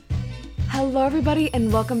Hello, everybody,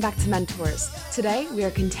 and welcome back to Mentors. Today, we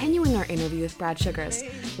are continuing our interview with Brad Sugars.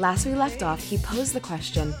 Last we left off, he posed the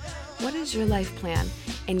question, what is your life plan?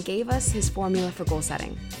 And gave us his formula for goal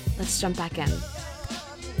setting. Let's jump back in.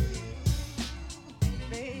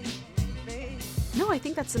 No, I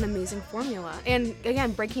think that's an amazing formula. And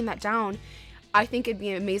again, breaking that down, I think it'd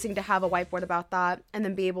be amazing to have a whiteboard about that and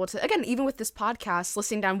then be able to, again, even with this podcast,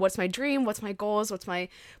 listing down what's my dream, what's my goals, what's my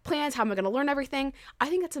plans, how am I going to learn everything. I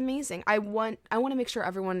think that's amazing. I want to make sure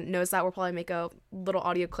everyone knows that. We'll probably make a little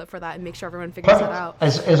audio clip for that and make sure everyone figures that out.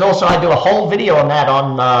 As also, I do a whole video on that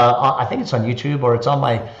on I think it's on YouTube or it's on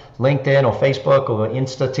my LinkedIn or Facebook or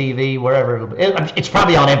Insta TV, wherever. It's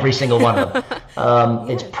probably on every single one of them.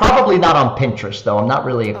 It's probably not on Pinterest though. I'm not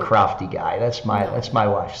really a crafty guy. That's my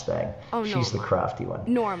wife's thing. She's the crafty one.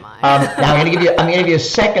 Nor am I. Now I'm going to give you a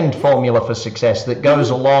second formula for success that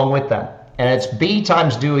goes along with that, and it's B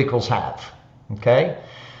times do equals have. Okay,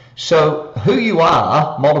 so who you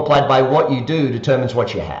are multiplied by what you do determines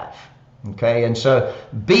what you have. Okay, and so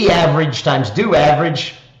be average times do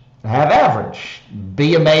average. Have average.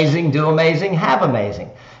 Be amazing, do amazing, have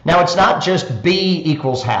amazing. Now, it's not just be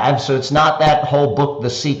equals have, so it's not that whole book,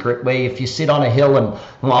 The Secret, where if you sit on a hill and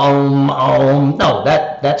no,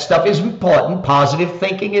 that stuff is important. Positive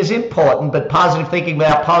thinking is important, but positive thinking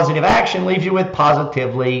without positive action leaves you with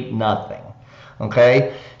positively nothing.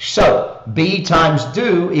 Okay? So, be times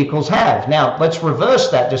do equals have. Now, let's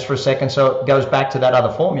reverse that just for a second so it goes back to that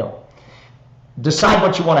other formula. Decide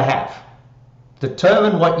what you want to have.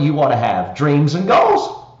 Determine what you want to have, dreams and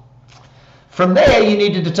goals. From there, you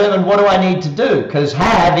need to determine what do I need to do, because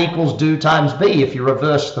have equals do times be if you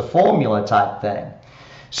reverse the formula type thing.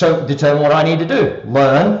 So determine what do I need to do,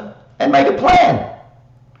 learn and make a plan.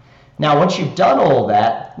 Now, once you've done all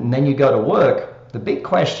that and then you go to work, the big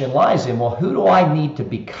question lies in, well, who do I need to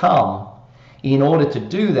become in order to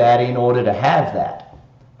do that, in order to have that?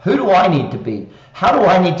 Who do I need to be? How do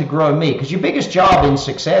I need to grow me? Because your biggest job in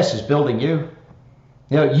success is building you.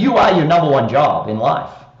 You know, you are your number one job in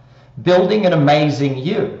life. Building an amazing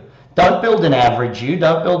you. Don't build an average you.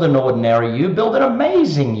 Don't build an ordinary you. Build an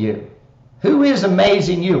amazing you. Who is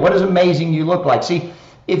amazing you? What does amazing you look like? See,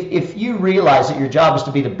 if you realize that your job is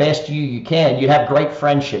to be the best you can, you'd have great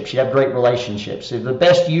friendships. You'd have great relationships. The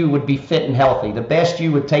best you would be fit and healthy. The best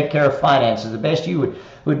you would take care of finances. The best you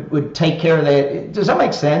would take care of the... Does that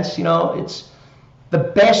make sense? You know, it's... The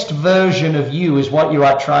best version of you is what you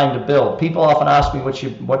are trying to build. People often ask me,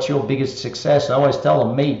 what's your biggest success? I always tell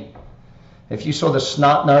them, me. If you saw the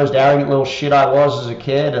snot-nosed, arrogant little shit I was as a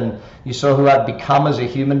kid, and you saw who I've become as a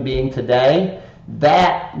human being today,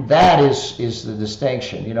 that is the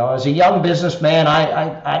distinction. You know, as a young businessman,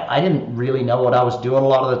 I didn't really know what I was doing a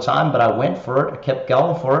lot of the time, but I went for it. I kept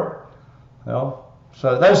going for it. You know,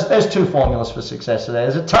 so there's two formulas for success today.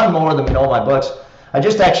 There's a ton more of them in all my books. I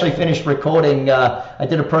just actually finished recording, I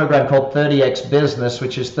did a program called 30X Business,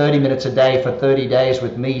 which is 30 minutes a day for 30 days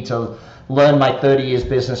with me to learn my 30 years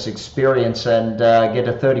business experience and get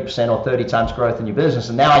a 30% or 30 times growth in your business.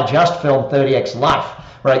 And now I just filmed 30X Life,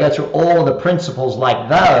 where I go through all of the principles like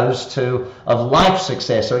those of life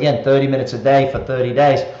success. So again, 30 minutes a day for 30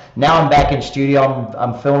 days. Now I'm back in studio,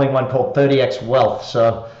 I'm filming one called 30X Wealth.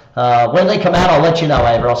 So when they come out, I'll let you know,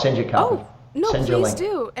 Ava. I'll send you a copy. No, please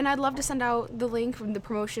do. And I'd love to send out the link from the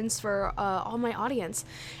promotions for all my audience.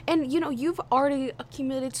 And, you know, you've already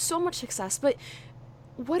accumulated so much success, but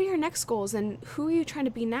what are your next goals and who are you trying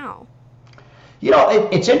to be now? You know,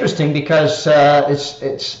 it's interesting because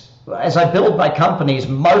it's as I build my companies,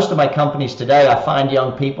 most of my companies today, I find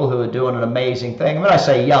young people who are doing an amazing thing. And when I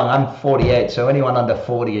say young, I'm 48, so anyone under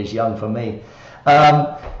 40 is young for me.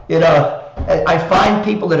 You know, I find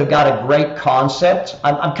people that have got a great concept.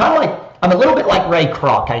 I'm a little bit like Ray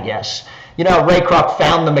Kroc, I guess. You know, Ray Kroc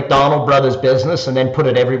found the McDonald Brothers business and then put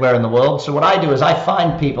it everywhere in the world. So what I do is I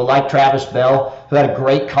find people like Travis Bell who had a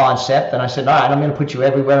great concept, and I said, all right, I'm going to put you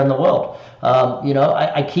everywhere in the world. You know,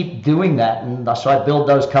 I keep doing that, and so I build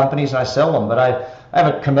those companies and I sell them. But I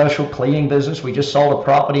have a commercial cleaning business. We just sold a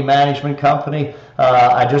property management company.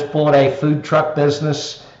 I just bought a food truck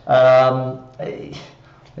business.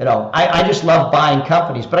 You know, I just love buying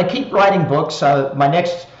companies, but I keep writing books.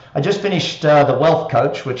 I just finished The Wealth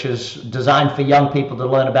Coach, which is designed for young people to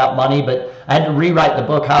learn about money, but I had to rewrite the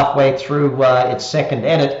book halfway through its second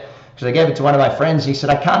edit because I gave it to one of my friends. He said,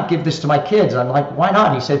 I can't give this to my kids. I'm like, why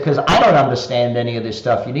not? He said, because I don't understand any of this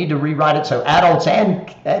stuff. You need to rewrite it so adults and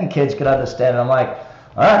kids can understand it. I'm like,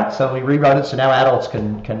 all right, so we rewrote it so now adults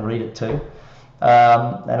can read it too.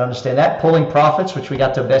 And understand that. Pulling Profits, which we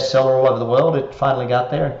got to a bestseller all over the world. It finally got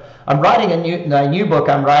there. I'm writing a new book.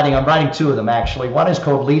 I'm writing two of them actually. One is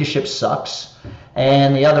called Leadership Sucks,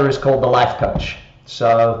 and the other is called the life coach.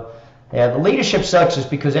 So yeah, the leadership sucks is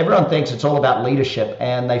because everyone thinks it's all about leadership,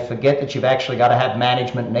 and they forget that you've actually got to have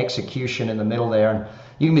management and execution in the middle there. And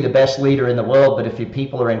you can be the best leader in the world, but if your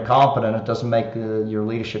people are incompetent, it doesn't make your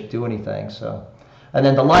leadership do anything. So, and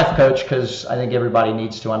then the life coach, because I think everybody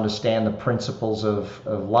needs to understand the principles of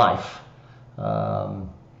life.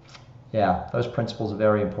 Yeah, those principles are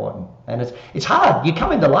very important. And it's hard. You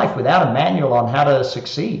come into life without a manual on how to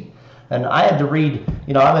succeed. And I had to read,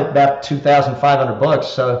 I'm at about 2,500 books,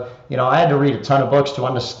 so, I had to read a ton of books to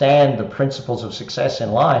understand the principles of success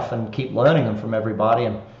in life and keep learning them from everybody.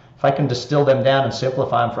 And if I can distill them down and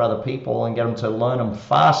simplify them for other people and get them to learn them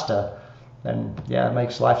faster, then, yeah, it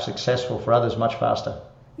makes life successful for others much faster.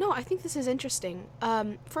 No, I think this is interesting.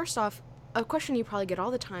 First off, a question you probably get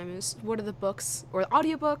all the time is, what are the books or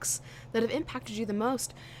audiobooks that have impacted you the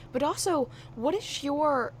most? But also, what is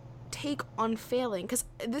your take on failing? Because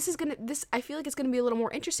I feel like it's gonna be a little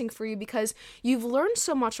more interesting for you because you've learned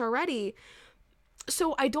so much already.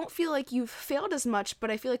 So I don't feel like you've failed as much, but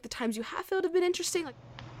I feel like the times you have failed have been interesting.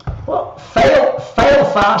 Well, fail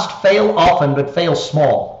fast, fail often, but fail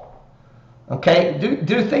small. Okay,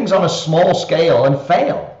 do things on a small scale and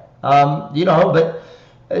fail. But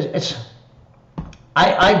it's.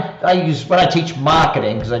 I use, when I teach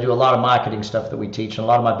marketing, because I do a lot of marketing stuff that we teach, and a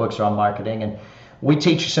lot of my books are on marketing, and we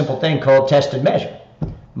teach a simple thing called test and measure.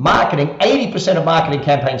 Marketing, 80% of marketing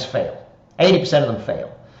campaigns fail. 80% of them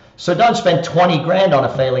fail. So don't spend 20 grand on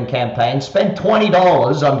a failing campaign. Spend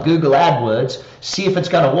 $20 on Google AdWords, see if it's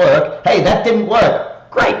going to work. Hey, that didn't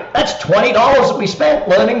work. Great, that's $20 that we spent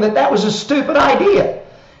learning that was a stupid idea.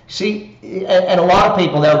 See, and a lot of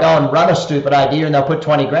people, they'll go and run a stupid idea and they'll put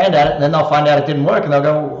 20 grand at it, and then they'll find out it didn't work, and they'll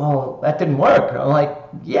go, well, that didn't work. I'm like,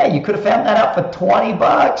 yeah, you could have found that out for $20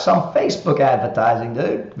 on Facebook advertising,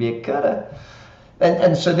 dude. You could have.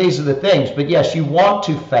 And so these are the things. But yes, you want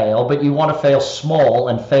to fail, but you want to fail small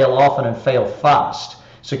and fail often and fail fast.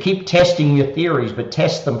 So keep testing your theories, but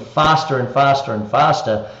test them faster and faster and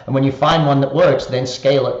faster. And when you find one that works, then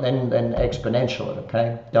scale it, then exponential it,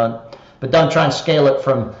 okay? Don't try and scale it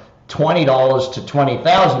from $20 to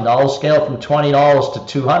 $20,000. Scale it from $20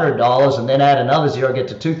 to $200, and then add another zero, get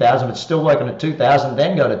to $2,000. It's still working at $2,000,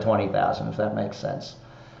 then go to $20,000, if that makes sense.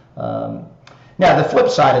 Now, the flip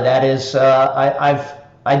side of that is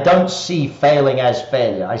I don't see failing as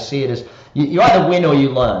failure. I see it as you either win or you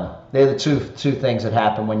learn. They're the two things that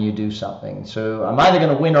happen when you do something. So I'm either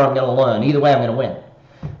going to win or I'm going to learn. Either way, I'm going to win.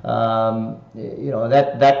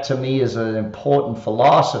 That to me is an important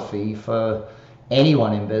philosophy for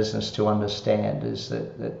anyone in business to understand, is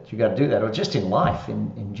that you got to do that, or just in life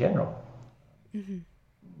in general. Mm-hmm.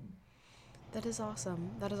 That is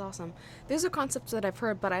awesome. There's a concept that I've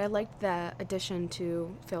heard, but I like the addition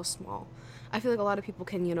to fail small. I feel like a lot of people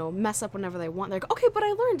can, mess up whenever they want. They're like, okay, but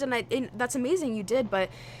I learned, and that's amazing you did, but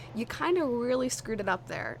you kind of really screwed it up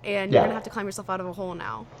there, and you're going to have to climb yourself out of a hole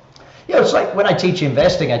now. Yeah, it's like when I teach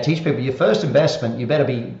investing, I teach people your first investment, you better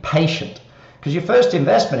be patient, because your first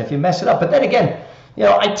investment, if you mess it up, but then again,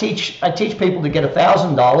 I teach people to get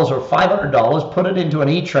 $1,000 or $500, put it into an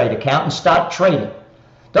E-Trade account and start trading.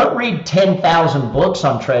 Don't read 10,000 books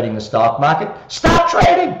on trading the stock market. Start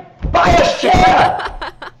trading. Buy a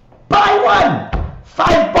share. Buy one.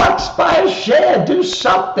 $5, buy a share. Do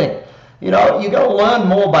something. You're going to learn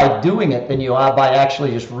more by doing it than you are by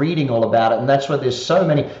actually just reading all about it. And that's why there's so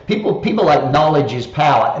many people like knowledge is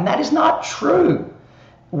power. And that is not true.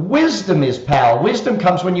 Wisdom is power. Wisdom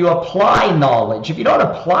comes when you apply knowledge. If you don't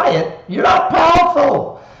apply it, you're not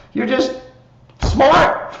powerful. You're just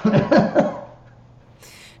smart.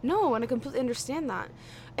 No, and I completely understand that.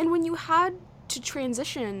 And when you had to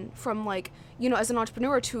transition from, as an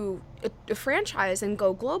entrepreneur to a franchise and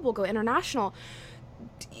go global, go international,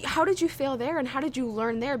 how did you fail there, and how did you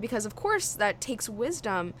learn there? Because, of course, that takes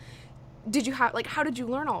wisdom. How did you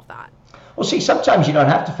learn all of that? Well, see, sometimes you don't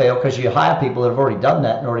have to fail because you hire people that have already done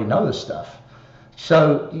that and already know the stuff.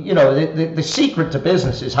 So, the secret to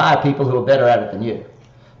business is hire people who are better at it than you.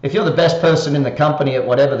 If you're the best person in the company at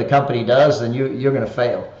whatever the company does, then you're going to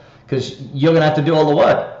fail because you're going to have to do all the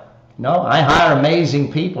work. I hire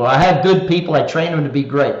amazing people. I have good people. I train them to be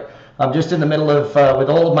great. I'm just in the middle of, with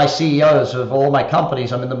all of my CEOs of all my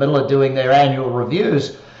companies, I'm in the middle of doing their annual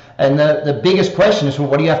reviews. And the biggest question is, well,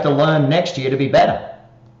 what do you have to learn next year to be better?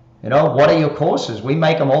 What are your courses? We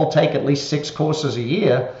make them all take at least 6 courses a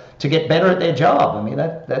year to get better at their job. I mean,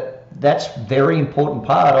 that's very important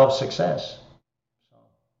part of success.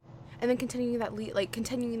 and then continuing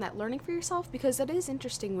that learning for yourself, because that is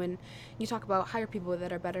interesting when you talk about hire people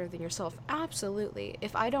that are better than yourself. Absolutely.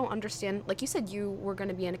 If I don't understand, like you said, you were going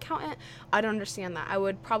to be an accountant, I don't understand that, I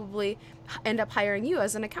would probably end up hiring you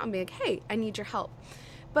as an accountant, being like, hey, I need your help.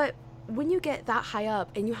 But when you get that high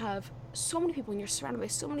up and you have so many people and you're surrounded by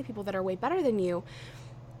so many people that are way better than you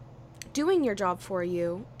doing your job for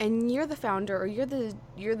you, and you're the founder, or you're the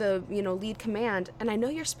lead command, and I know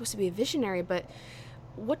you're supposed to be a visionary, but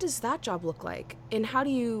what does that job look like, and how do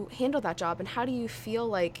you handle that job, and how do you feel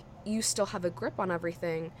like you still have a grip on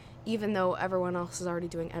everything even though everyone else is already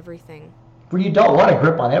doing everything? Well, you don't want a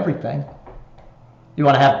grip on everything. You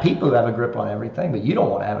want to have people who have a grip on everything, but you don't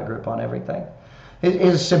want to have a grip on everything.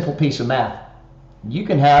 Here's a simple piece of math. You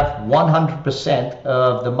can have 100%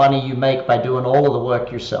 of the money you make by doing all of the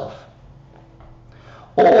work yourself.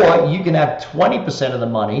 Or you can have 20% of the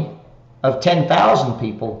money of 10,000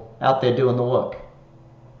 people out there doing the work.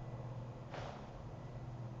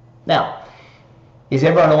 Now, is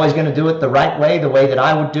everyone always going to do it the right way, the way that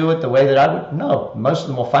I would do it, the way that I would? No, most of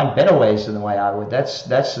them will find better ways than the way I would. That's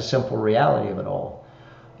the simple reality of it all.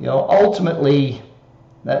 Ultimately,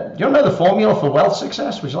 you know the formula for wealth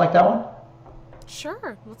success? Would you like that one?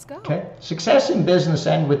 Sure, let's go. Okay. Success in business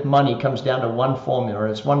and with money comes down to one formula.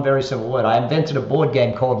 It's one very simple word. I invented a board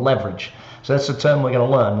game called leverage. So that's the term we're going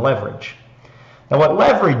to learn, leverage. Now what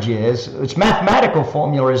leverage is, its mathematical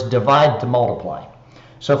formula is divide to multiply.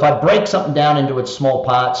 So if I break something down into its small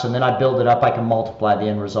parts and then I build it up, I can multiply the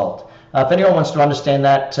end result. If anyone wants to understand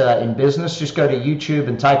that in business, just go to YouTube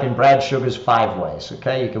and type in Brad Sugar's 5 ways.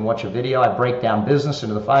 Okay, you can watch a video. I break down business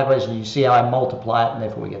into the 5 ways and you see how I multiply it, and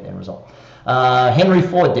therefore we get the end result. Henry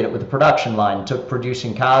Ford did it with the production line, took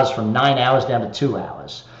producing cars from 9 hours down to 2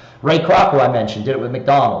 hours. Ray Kroc, who I mentioned, did it with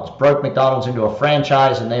McDonald's, broke McDonald's into a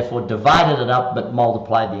franchise and therefore divided it up but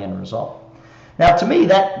multiplied the end result. Now to me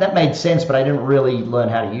that made sense, but I didn't really learn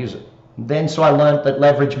how to use it. Then so I learned that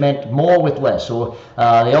leverage meant more with less, or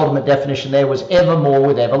the ultimate definition there was ever more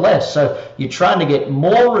with ever less. So you're trying to get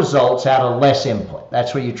more results out of less input.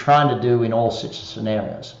 That's what you're trying to do in all such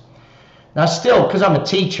scenarios. Now still, because I'm a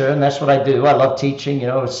teacher and that's what I do, I love teaching,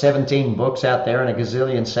 17 books out there and a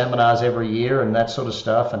gazillion seminars every year and that sort of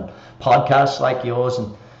stuff, and podcasts like yours.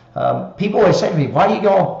 And people always say to me, why do you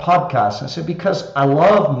go on podcasts? And I said, because I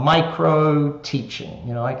love micro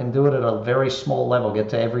teaching. I can do it at a very small level, get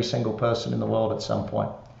to every single person in the world at some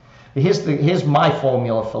point. But here's my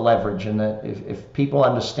formula for leverage, and that if people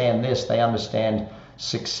understand this, they understand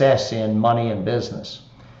success in money and business.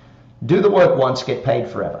 Do the work once, get paid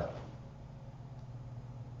forever.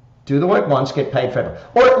 Do the work once, get paid forever.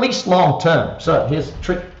 Or at least long term. So here's a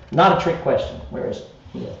trick, not a trick question. Where is it?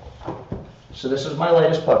 Here. So this is my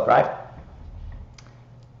latest book, right?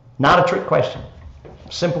 Not a trick question.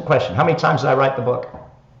 Simple question. How many times did I write the book?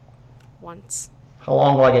 Once. How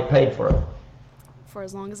long will I get paid for it? For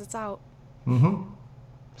as long as it's out.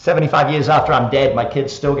 75 years after I'm dead, my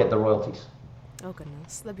kids still get the royalties. Oh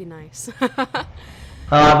goodness, that'd be nice.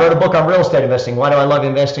 I wrote a book on real estate investing. Why do I love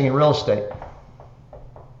investing in real estate?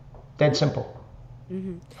 Dead simple.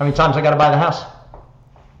 How many times I got to buy the house?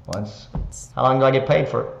 Once. How long do I get paid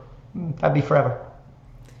for it? That'd be forever.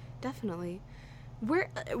 Definitely.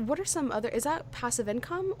 What are some other, is that passive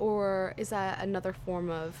income, or is that another form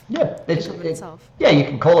of income in itself? Yeah, you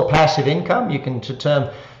can call it passive income. You can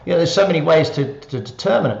determine, there's so many ways to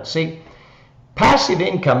determine it. See, passive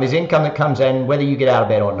income is income that comes in whether you get out of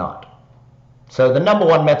bed or not. So the number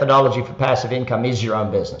one methodology for passive income is your own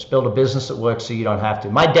business. Build a business that works so you don't have to.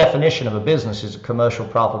 My definition of a business is a commercial,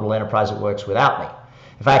 profitable enterprise that works without me.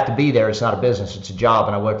 If I have to be there, it's not a business, it's a job,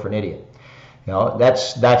 and I work for an idiot.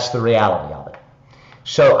 That's the reality of it.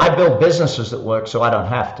 So I build businesses that work so I don't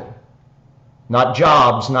have to. Not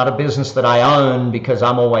jobs, not a business that I own because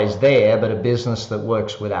I'm always there, but a business that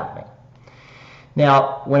works without me.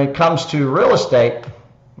 Now, when it comes to real estate,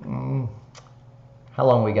 how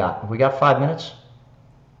long we got? We got 5 minutes?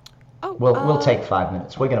 Oh, we'll take 5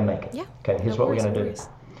 minutes. We're going to make it. Yeah. Okay, here's what we're going to do.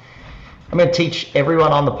 I'm going to teach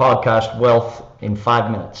everyone on the podcast wealth in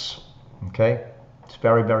 5 minutes. Okay? It's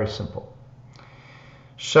very, very simple.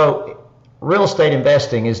 So, real estate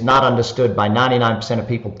investing is not understood by 99% of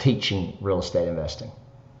people teaching real estate investing.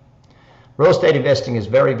 Real estate investing is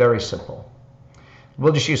very, very simple.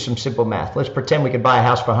 We'll just use some simple math. Let's pretend we could buy a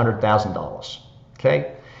house for $100,000.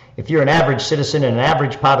 Okay? If you're an average citizen in an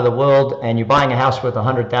average part of the world and you're buying a house worth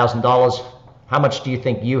 $100,000, how much do you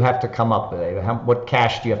think you have to come up with? What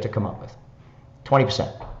cash do you have to come up with?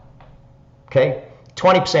 20%. Okay?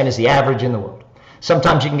 20% is the average in the world.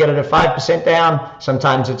 Sometimes you can get it at 5% down,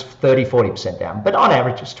 sometimes it's 30, 40% down, but on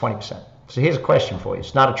average it's 20%. So here's a question for you.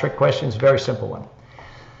 It's not a trick question, it's a very simple one.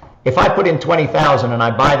 If I put in 20,000 and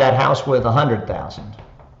I buy that house worth 100,000,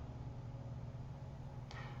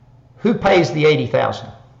 who pays the 80,000?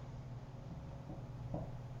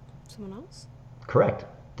 Someone else? Correct.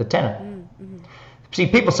 The tenant. See,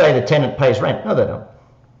 people say the tenant pays rent. No, they don't.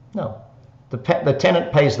 No. The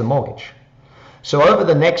tenant pays the mortgage. So over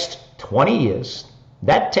the next 20 years,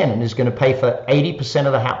 that tenant is going to pay for 80%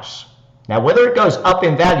 of the house. Now, whether it goes up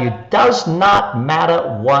in value does not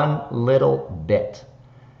matter one little bit.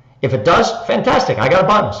 If it does, fantastic, I got a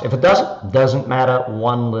bonus. If it doesn't matter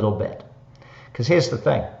one little bit. Because here's the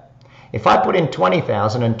thing. If I put in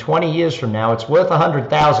 20,000 and 20 years from now, it's worth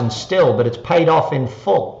 100,000 still, but it's paid off in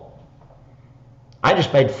full. I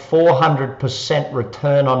just made 400%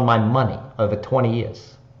 return on my money over 20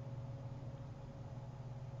 years.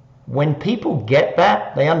 When people get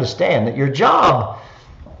that, they understand that your job,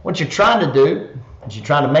 what you're trying to do, is you're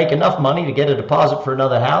trying to make enough money to get a deposit for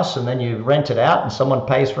another house, and then you rent it out and someone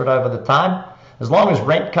pays for it over the time. As long as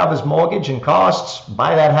rent covers mortgage and costs,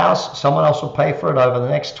 buy that house, someone else will pay for it over the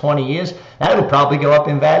next 20 years. That'll probably go up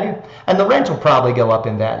in value, and the rent will probably go up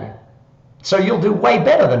in value. So you'll do way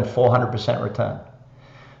better than 400% return.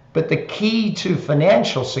 But the key to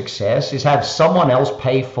financial success is have someone else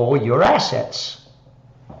pay for your assets.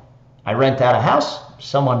 I rent out a house,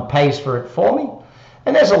 someone pays for it for me,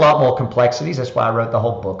 and there's a lot more complexities. That's why I wrote the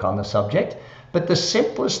whole book on the subject. But the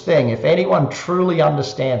simplest thing, if anyone truly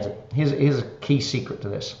understands it, here's a key secret to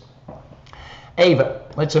this. Ava,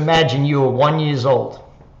 let's imagine you were 1 year old,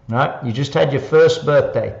 right? You just had your first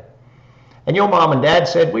birthday. And your mom and dad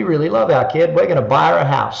said, we really love our kid, we're going to buy her a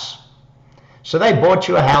house. So they bought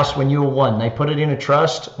you a house when you were 1. They put it in a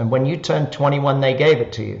trust, and when you turned 21, they gave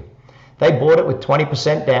it to you. They bought it with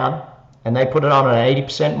 20% down, and they put it on an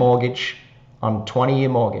 80% mortgage, on a 20-year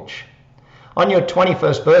mortgage. On your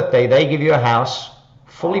 21st birthday, they give you a house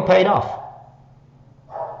fully paid off.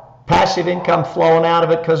 Passive income flowing out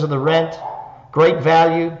of it because of the rent, great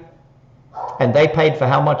value, and they paid for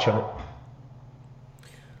how much of it?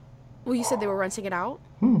 Well, you said they were renting it out?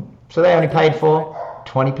 So they only paid for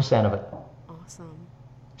 20% of it. Awesome.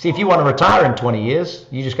 See, if you want to retire in 20 years,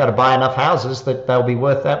 you just got to buy enough houses that they'll be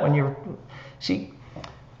worth that when you're... See,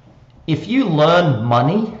 if you learn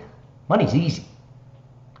money's easy.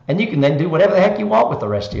 And you can then do whatever the heck you want with the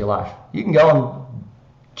rest of your life. You can go and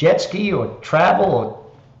jet ski or travel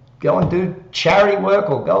or go and do charity work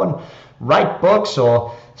or go and write books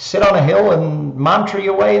or sit on a hill and mantra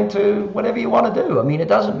your way into whatever you want to do. I mean, it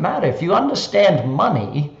doesn't matter. If you understand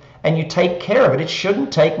money and you take care of it, it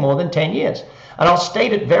shouldn't take more than 10 years. And I'll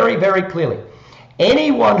state it very, very clearly.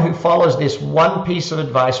 Anyone who follows this one piece of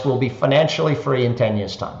advice will be financially free in 10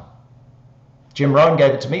 years' time. Jim Rohn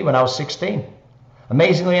gave it to me when I was 16.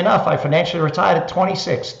 Amazingly enough, I financially retired at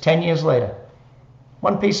 26, 10 years later.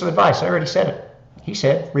 One piece of advice, I already said it. He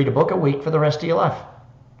said, read a book a week for the rest of your life.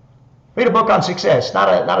 Read a book on success, not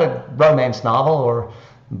a romance novel or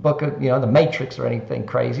a book of, The Matrix or anything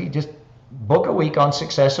crazy. Just book a week on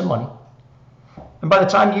success and money. And by the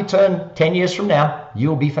time you turn 10 years from now,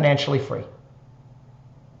 you'll be financially free.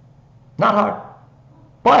 Not hard.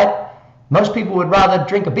 But most people would rather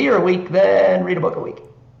drink a beer a week than read a book a week.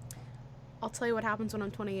 I'll tell you what happens when I'm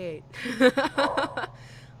 28.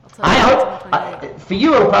 I hope, for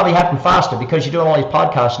you it'll probably happen faster because you're doing all these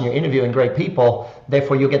podcasts and you're interviewing great people,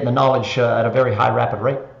 therefore you're getting the knowledge at a very high, rapid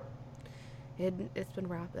rate. It's been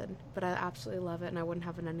rapid, but I absolutely love it and I wouldn't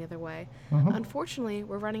have it any other way. Unfortunately,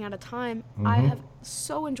 we're running out of time. I have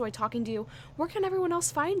so enjoyed talking to you. Where can everyone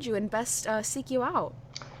else find you and best seek you out?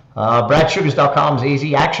 BradSugars.com is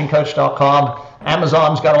easy, actioncoach.com,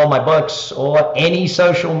 Amazon's got all my books, or any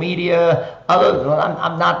social media.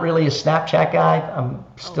 I'm not really a Snapchat guy. I'm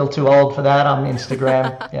still too old for that on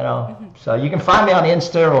Instagram, So you can find me on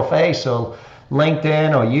Insta or Face or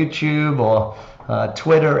LinkedIn or YouTube or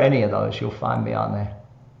Twitter, any of those. You'll find me on there.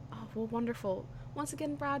 Oh, well, wonderful. Once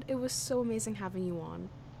again, Brad, it was so amazing having you on.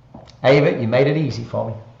 Ava, you made it easy for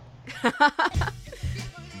me.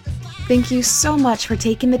 Thank you so much for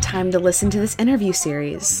taking the time to listen to this interview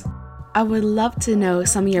series. I would love to know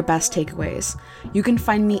some of your best takeaways. You can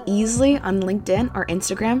find me easily on LinkedIn or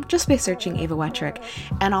Instagram just by searching Ava Wettrick,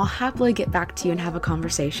 and I'll happily get back to you and have a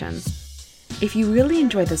conversation. If you really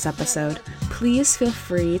enjoyed this episode, please feel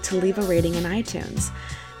free to leave a rating in iTunes.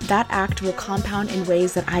 That act will compound in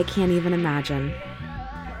ways that I can't even imagine.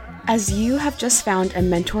 As you have just found a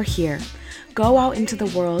mentor here, go out into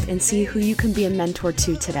the world and see who you can be a mentor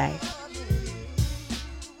to today.